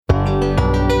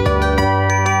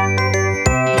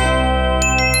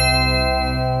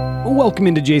Welcome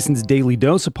into Jason's Daily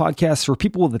Dose, a podcast for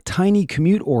people with a tiny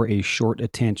commute or a short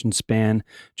attention span.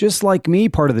 Just like me,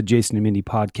 part of the Jason and Mindy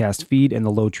podcast feed and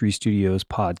the Low Tree Studios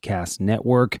podcast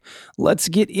network. Let's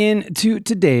get into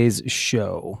today's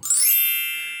show.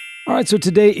 All right, so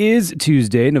today is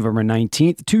Tuesday, November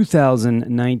 19th,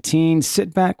 2019.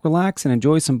 Sit back, relax, and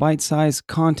enjoy some bite-sized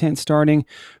content starting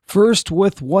first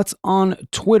with what's on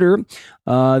Twitter.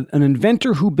 An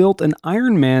inventor who built an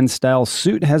Iron Man-style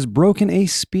suit has broken a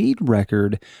speed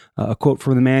record. A quote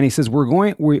from the man, he says,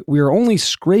 we are only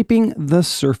scraping the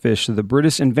surface. The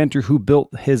British inventor who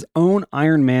built his own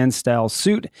Iron Man-style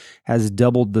suit has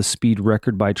doubled the speed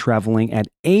record by traveling at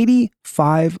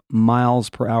 85 miles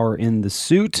per hour in the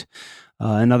suit.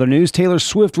 In other news, Taylor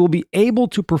Swift will be able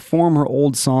to perform her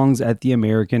old songs at the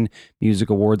American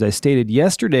Music Awards. I stated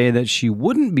yesterday that she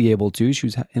wouldn't be able to. She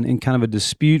was in kind of a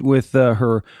dispute with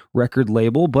her record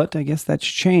label, but I guess that's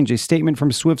changed. A statement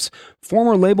from Swift's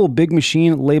former label, Big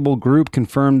Machine Label Group,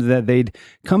 confirmed that they'd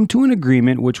come to an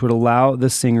agreement which would allow the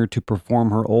singer to perform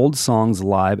her old songs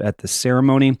live at the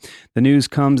ceremony. The news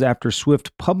comes after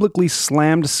Swift publicly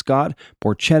slammed Scott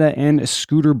Borchetta and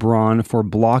Scooter Braun for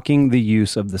blocking the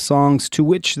use of the songs, to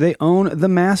which they own the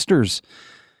masters.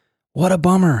 What a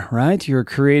bummer, right? You're a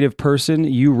creative person,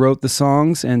 you wrote the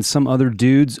songs, and some other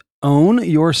dudes own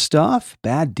your stuff?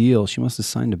 Bad deal. She must have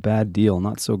signed a bad deal.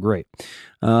 Not so great.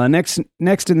 Next in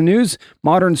the news,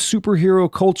 modern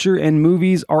superhero culture and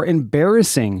movies are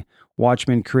embarrassing.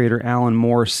 Watchmen creator Alan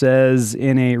Moore says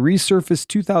in a resurfaced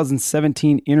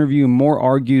 2017 interview, Moore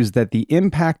argues that the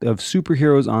impact of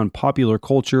superheroes on popular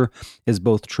culture is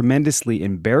both tremendously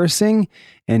embarrassing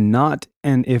and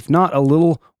if not a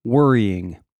little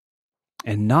worrying.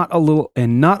 And not a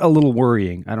little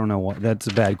worrying. I don't know what, that's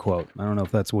a bad quote. I don't know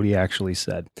if that's what he actually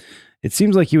said. It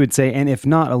seems like he would say, and if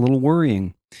not a little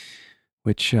worrying.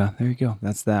 Which, there you go.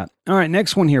 That's that. All right,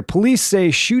 next one here. Police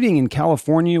say shooting in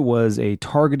California was a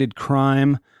targeted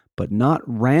crime, but not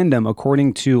random.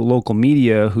 According to local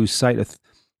media who cite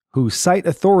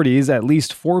authorities, at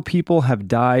least 4 people have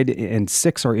died and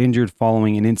 6 are injured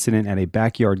following an incident at a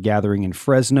backyard gathering in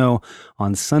Fresno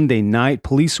on Sunday night.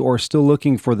 Police are still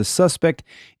looking for the suspect,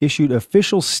 issued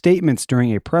official statements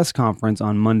during a press conference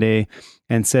on Monday,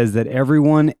 and says that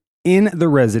everyone in the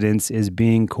residence is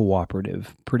being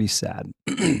cooperative. Pretty sad.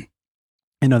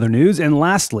 In other news, and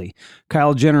lastly,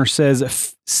 Kylie Jenner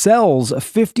says sells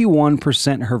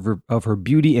 51% of her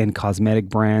beauty and cosmetic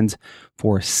brands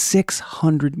for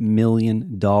 $600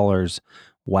 million.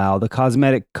 Wow. The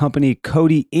cosmetic company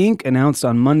Coty Inc. announced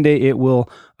on Monday it will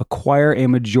acquire a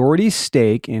majority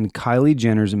stake in Kylie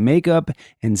Jenner's makeup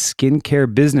and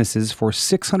skincare businesses for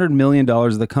 $600 million.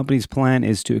 The company's plan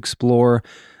is to explore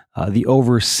the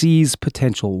overseas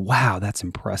potential. Wow, that's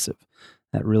impressive.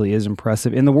 That really is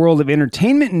impressive. In the world of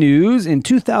entertainment news, in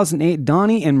 2008,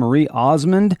 Donnie and Marie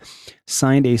Osmond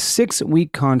signed a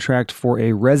 6-week contract for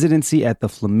a residency at the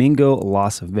Flamingo,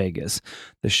 Las Vegas.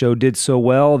 The show did so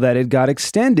well that it got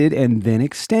extended and then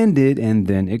extended and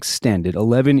then extended.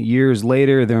 11 years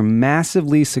later, their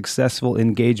massively successful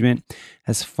engagement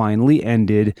has finally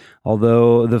ended.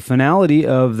 Although the finality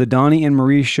of the Donnie and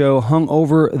Marie show hung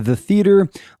over the theater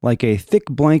like a thick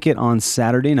blanket on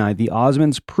Saturday night, the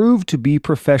Osmonds proved to be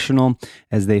professional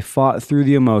as they fought through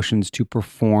the emotions to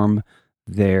perform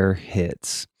their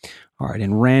hits. All right,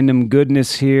 in random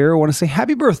goodness here, I want to say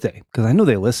happy birthday, because I know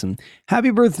they listen.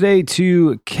 Happy birthday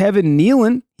to Kevin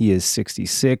Nealon. He is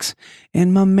 66.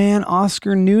 And my man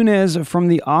Oscar Nunez from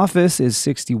The Office is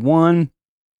 61.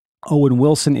 Owen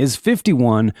Wilson is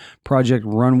 51. Project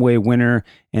Runway winner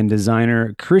and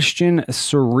designer Christian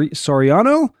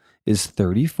Soriano is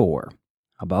 34.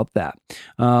 How about that?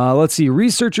 Let's see.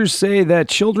 Researchers say that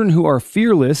children who are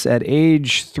fearless at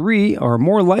age 3 are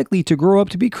more likely to grow up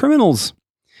to be criminals.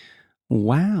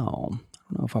 Wow. I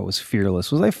don't know if I was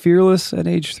fearless. Was I fearless at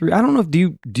age 3? I don't know.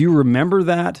 Do you remember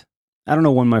that? I don't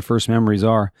know when my first memories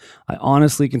are. I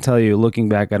honestly can tell you, looking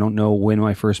back, I don't know when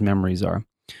my first memories are.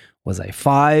 Was I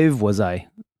 5? Was I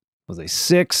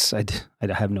 6? I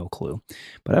have no clue.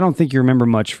 But I don't think you remember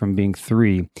much from being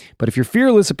 3. But if you're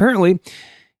fearless, apparently,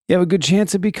 you have a good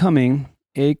chance of becoming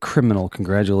a criminal.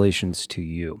 Congratulations to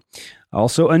you.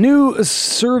 Also, a new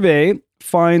survey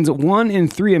finds 1 in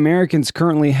 3 Americans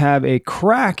currently have a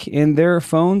crack in their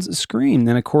phone's screen.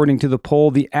 And according to the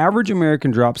poll, the average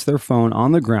American drops their phone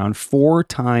on the ground 4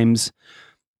 times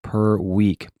per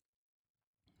week.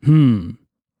 Do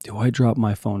I drop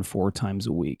my phone 4 times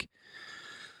a week?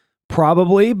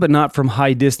 Probably, but not from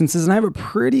high distances. And I have a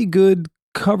pretty good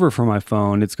cover for my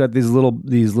phone. It's got these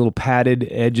little padded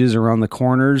edges around the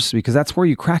corners because that's where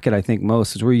you crack it, I think,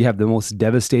 most. It's where you have the most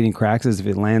devastating cracks is if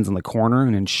it lands on the corner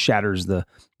and then shatters the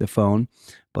phone.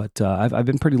 But I've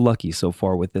been pretty lucky so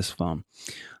far with this phone.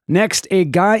 Next, a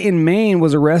guy in Maine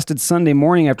was arrested Sunday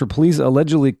morning after police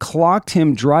allegedly clocked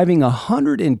him driving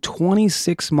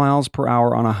 126 miles per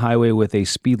hour on a highway with a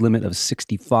speed limit of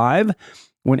 65.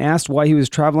 When asked why he was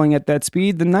traveling at that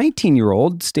speed, the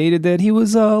 19-year-old stated that he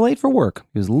was late for work.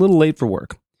 He was a little late for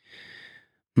work.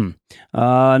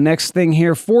 Next thing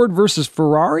here, Ford versus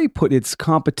Ferrari put its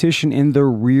competition in the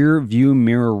rear view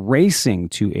mirror racing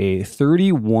to a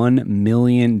 $31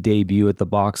 million debut at the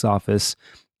box office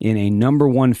in a number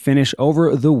one finish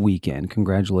over the weekend.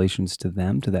 Congratulations to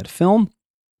them, to that film.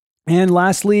 And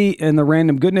lastly, in the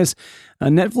random goodness, a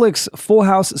Netflix Full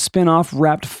House spinoff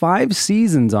wrapped 5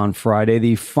 seasons on Friday.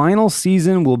 The final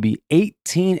season will be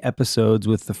 18 episodes,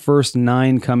 with the first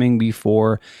 9 coming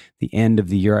before the end of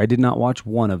the year. I did not watch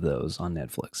one of those on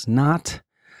Netflix. Not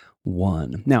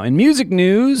one. Now, in music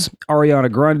news,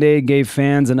 Ariana Grande gave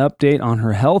fans an update on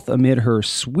her health amid her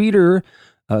Sweetener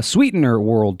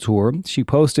World Tour. She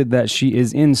posted that she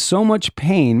is in so much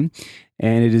pain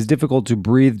and it is difficult to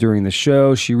breathe during the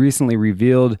show. She recently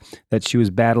revealed that she was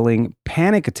battling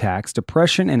panic attacks,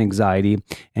 depression, and anxiety,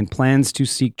 and plans to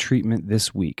seek treatment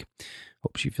this week.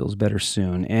 Hope she feels better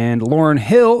soon. And Lauryn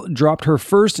Hill dropped her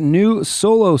first new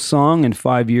solo song in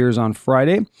 5 years on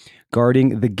Friday.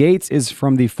 Guarding the Gates is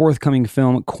from the forthcoming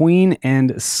film Queen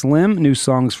and Slim. New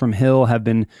songs from Hill have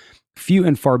been few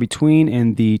and far between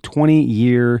in the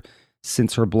 20-year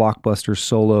since her blockbuster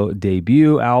solo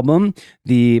debut album,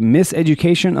 The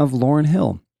Miseducation of Lauryn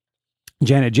Hill.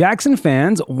 Janet Jackson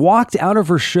fans walked out of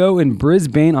her show in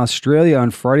Brisbane, Australia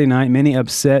on Friday night, many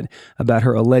upset about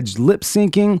her alleged lip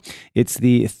syncing. It's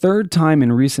the third time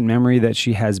in recent memory that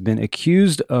she has been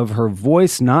accused of her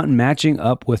voice not matching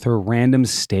up with her random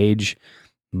stage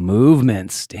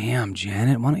movements. Damn,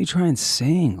 Janet, why don't you try and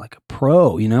sing like a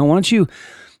pro?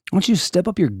 Why don't you step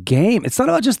up your game? It's not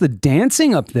about just the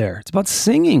dancing up there. It's about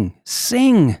singing.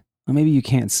 Sing. Well, maybe you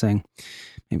can't sing.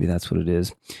 Maybe that's what it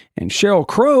is. And Sheryl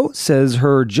Crow says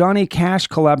her Johnny Cash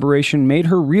collaboration made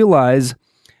her realize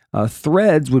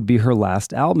Threads would be her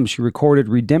last album. She recorded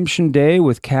Redemption Day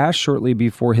with Cash shortly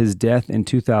before his death in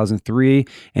 2003,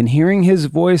 and hearing his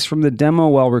voice from the demo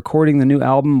while recording the new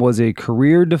album was a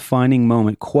career-defining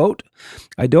moment. Quote,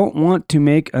 "I don't want to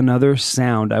make another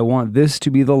sound. I want this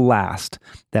to be the last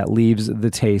that leaves the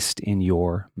taste in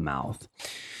your mouth."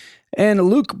 And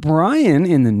Luke Bryan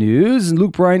in the news.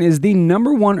 Luke Bryan is the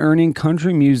number one earning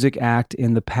country music act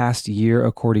in the past year,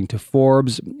 according to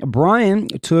Forbes. Bryan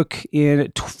took in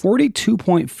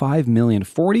 $42.5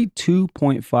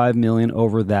 million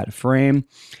over that frame.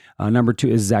 Number 2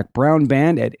 is Zac Brown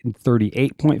Band at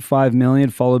 $38.5 million,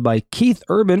 followed by Keith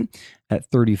Urban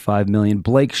at $35 million,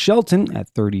 Blake Shelton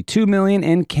at $32 million,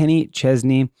 and Kenny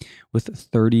Chesney with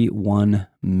 $31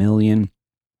 million.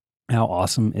 How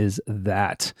awesome is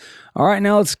that? All right,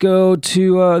 now let's go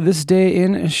to this day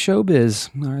in showbiz.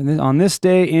 All right, on this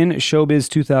day in showbiz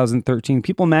 2013,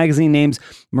 People magazine names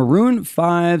Maroon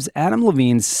 5's Adam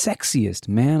Levine's sexiest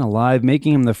man alive,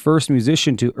 making him the first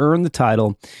musician to earn the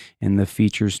title in the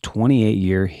feature's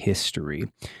 28-year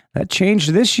history. That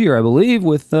changed this year, I believe,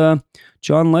 with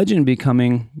John Legend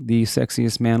becoming the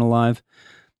sexiest man alive.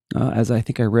 As I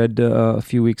think I read a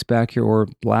few weeks back here, or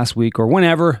last week, or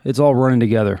whenever. It's all running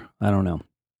together. I don't know.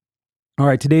 All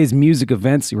right, today's music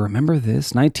events. You remember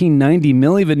this? 1990,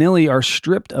 Milli Vanilli are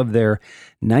stripped of their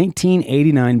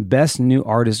 1989 Best New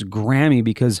Artist Grammy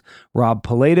because Rob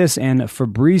Pilatus and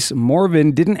Fabrice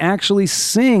Morvan didn't actually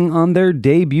sing on their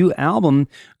debut album,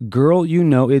 Girl, You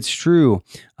Know It's True.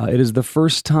 It is the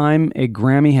first time a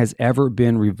Grammy has ever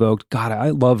been revoked. God,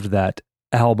 I loved that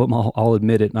album, I'll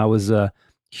admit it. And I was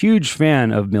huge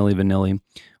fan of Milli Vanilli.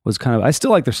 I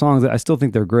still like their songs. I still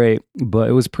think they're great, but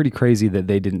it was pretty crazy that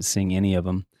they didn't sing any of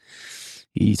them.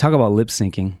 You talk about lip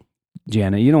syncing,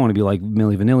 Janet. You don't want to be like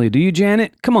Milli Vanilli, do you,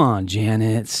 Janet? Come on,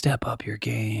 Janet, step up your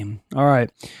game. All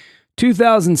right.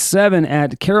 2007,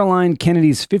 at Caroline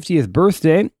Kennedy's 50th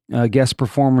birthday, guest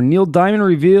performer Neil Diamond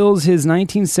reveals his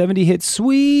 1970 hit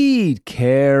Sweet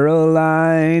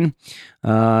Caroline.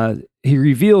 He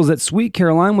reveals that Sweet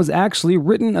Caroline was actually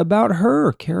written about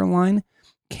her, Caroline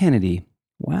Kennedy.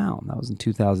 Wow, that was in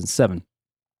 2007.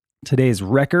 Today's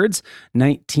records,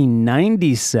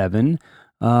 1997,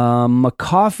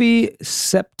 McCoffey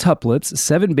septuplets,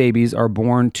 7 babies are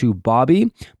born to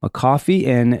Bobby McCoffey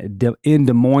in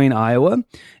Des Moines, Iowa.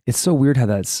 It's so weird how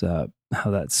that's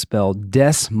spelled.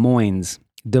 Des Moines,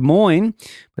 Des Moines,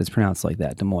 but it's pronounced like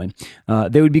that, Des Moines.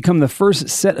 They would become the first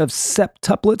set of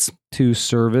septuplets to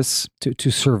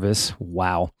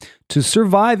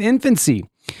survive infancy.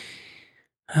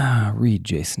 Read,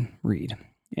 Jason, read.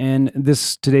 And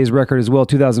today's record as well,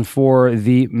 2004,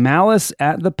 the Malice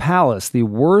at the Palace, the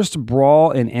worst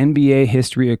brawl in NBA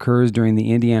history, occurs during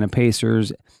the Indiana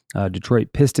Pacers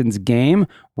Detroit Pistons game.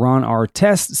 Ron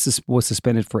Artest was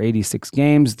suspended for 86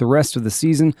 games. The rest of the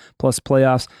season, plus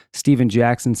playoffs, Steven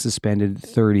Jackson suspended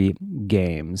 30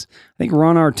 games. I think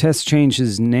Ron Artest changed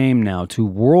his name now to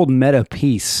World Meta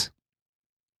Peace.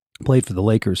 Played for the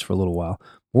Lakers for a little while.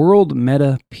 World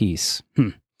Meta Peace.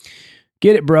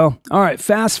 Get it, bro. All right,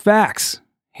 fast facts.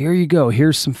 Here you go.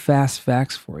 Here's some fast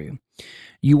facts for you.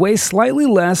 You weigh slightly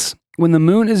less when the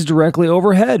moon is directly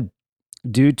overhead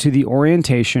due to the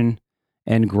orientation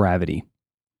and gravity.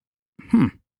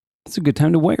 That's a good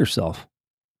time to weigh yourself.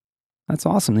 That's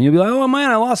awesome. Then you'll be like, oh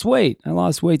man, I lost weight. I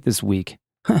lost weight this week.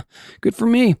 Good for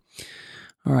me.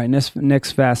 All right,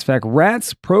 next fast fact.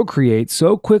 Rats procreate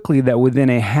so quickly that within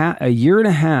a year and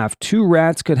a half, 2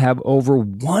 rats could have over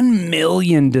 1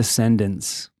 million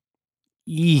descendants.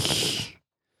 Eek.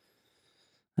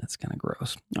 That's kind of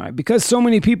gross. All right, because so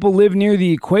many people live near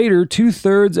the equator,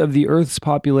 2/3 of the Earth's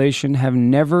population have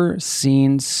never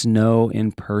seen snow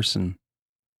in person.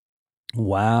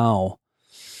 Wow.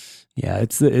 Yeah,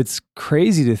 it's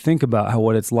crazy to think about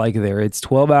what it's like there. It's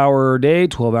 12-hour day,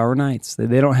 12-hour nights.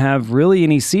 They don't have really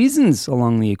any seasons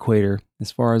along the equator,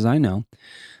 as far as I know.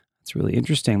 It's really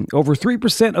interesting. Over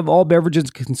 3% of all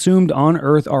beverages consumed on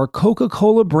Earth are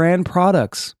Coca-Cola brand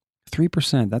products.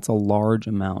 3%, that's a large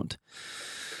amount.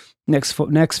 Next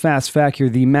fast fact here,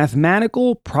 the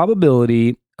mathematical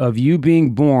probability of you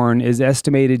being born is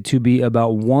estimated to be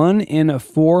about 1 in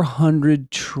 400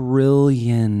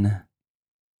 trillion.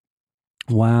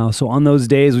 Wow. So on those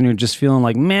days when you're just feeling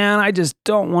like, man, I just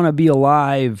don't want to be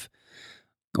alive,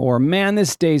 or man,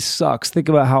 this day sucks, think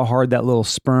about how hard that little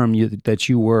sperm that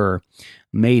you were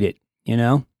made it,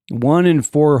 1 in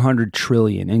 400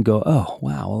 trillion, and go, oh,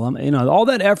 wow. Well, all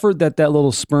that effort that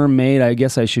little sperm made, I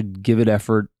guess I should give it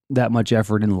that much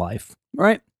effort in life,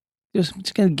 right?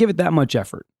 Just going to give it that much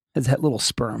effort as that little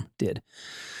sperm did.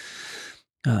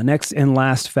 Next and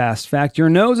last fast fact, your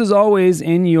nose is always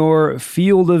in your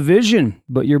field of vision,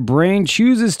 but your brain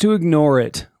chooses to ignore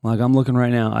it. Like I'm looking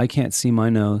right now, I can't see my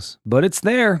nose, but it's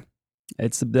there.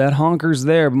 That honker's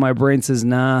there, but my brain says,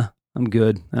 nah, I'm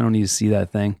good. I don't need to see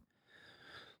that thing.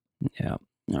 Yeah,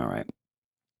 all right.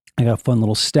 I got a fun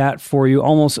little stat for you.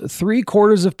 Almost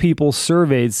 3/4 of people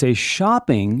surveyed say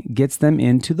shopping gets them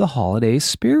into the holiday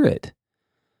spirit.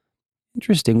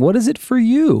 Interesting. What is it for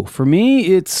you? For me,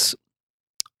 it's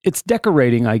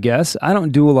decorating, I guess. I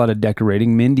don't do a lot of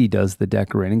decorating. Mindy does the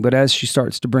decorating, but as she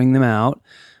starts to bring them out,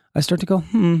 I start to go,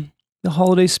 the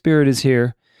holiday spirit is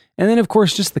here. And then, of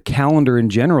course, just the calendar in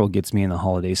general gets me in the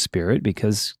holiday spirit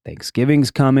because Thanksgiving's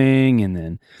coming and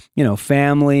then,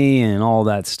 family and all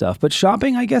that stuff. But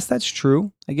shopping, I guess that's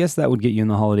true. I guess that would get you in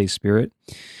the holiday spirit.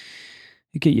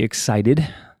 It get you excited.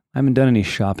 I haven't done any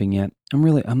shopping yet.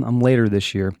 I'm later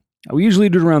this year. We usually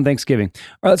do it around Thanksgiving.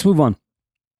 All right, let's move on.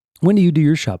 When do you do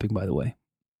your shopping, by the way?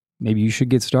 Maybe you should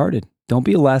get started. Don't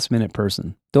be a last minute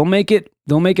person. Don't make it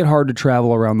hard to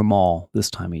travel around the mall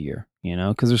this time of year,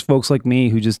 because there's folks like me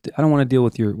who I don't want to deal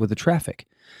with the traffic.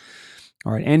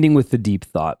 All right, ending with the deep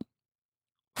thought.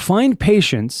 Find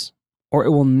patience or it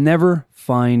will never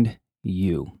find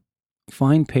you.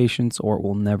 Find patience or it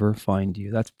will never find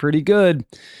you. That's pretty good.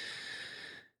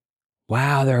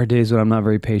 Wow, there are days when I'm not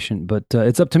very patient, but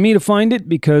it's up to me to find it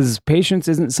because patience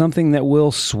isn't something that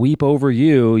will sweep over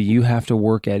you. You have to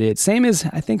work at it. Same as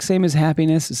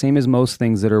happiness, same as most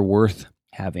things that are worth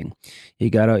having. You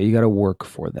gotta work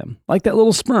for them. Like that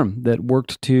little sperm that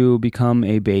worked to become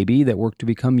a baby, that worked to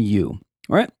become you.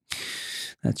 All right?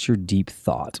 That's your deep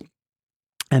thought.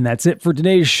 And that's it for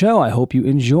today's show. I hope you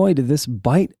enjoyed this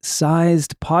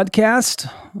bite-sized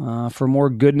podcast. For more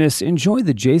goodness, enjoy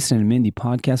the Jason and Mindy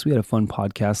podcast. We had a fun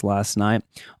podcast last night.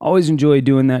 Always enjoy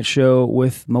doing that show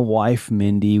with my wife,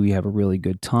 Mindy. We have a really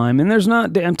good time. And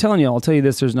I'm telling you, I'll tell you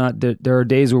this, there are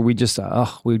days where we just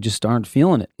aren't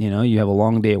feeling it. You have a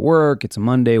long day at work, it's a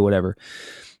Monday, whatever.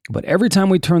 But every time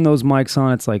we turn those mics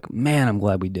on, it's like, man, I'm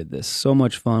glad we did this. So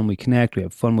much fun. We connect, we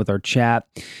have fun with our chat.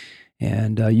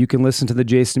 And you can listen to the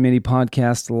Jason and Mindy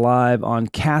podcast live on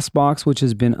CastBox, which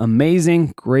has been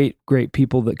amazing. Great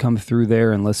people that come through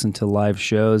there and listen to live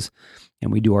shows.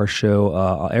 And we do our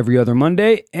show every other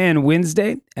Monday and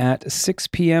Wednesday at 6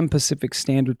 p.m. Pacific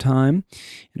Standard Time.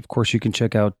 And of course, you can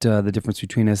check out the difference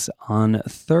between us on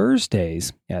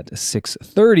Thursdays at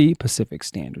 6:30 Pacific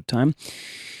Standard Time.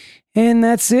 And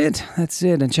that's it. That's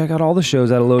it. And check out all the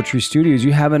shows out of Low Tree Studios.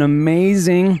 You have an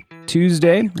amazing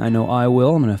Tuesday. I know I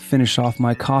will. I'm going to finish off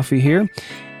my coffee here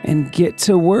and get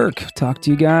to work. Talk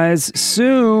to you guys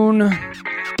soon.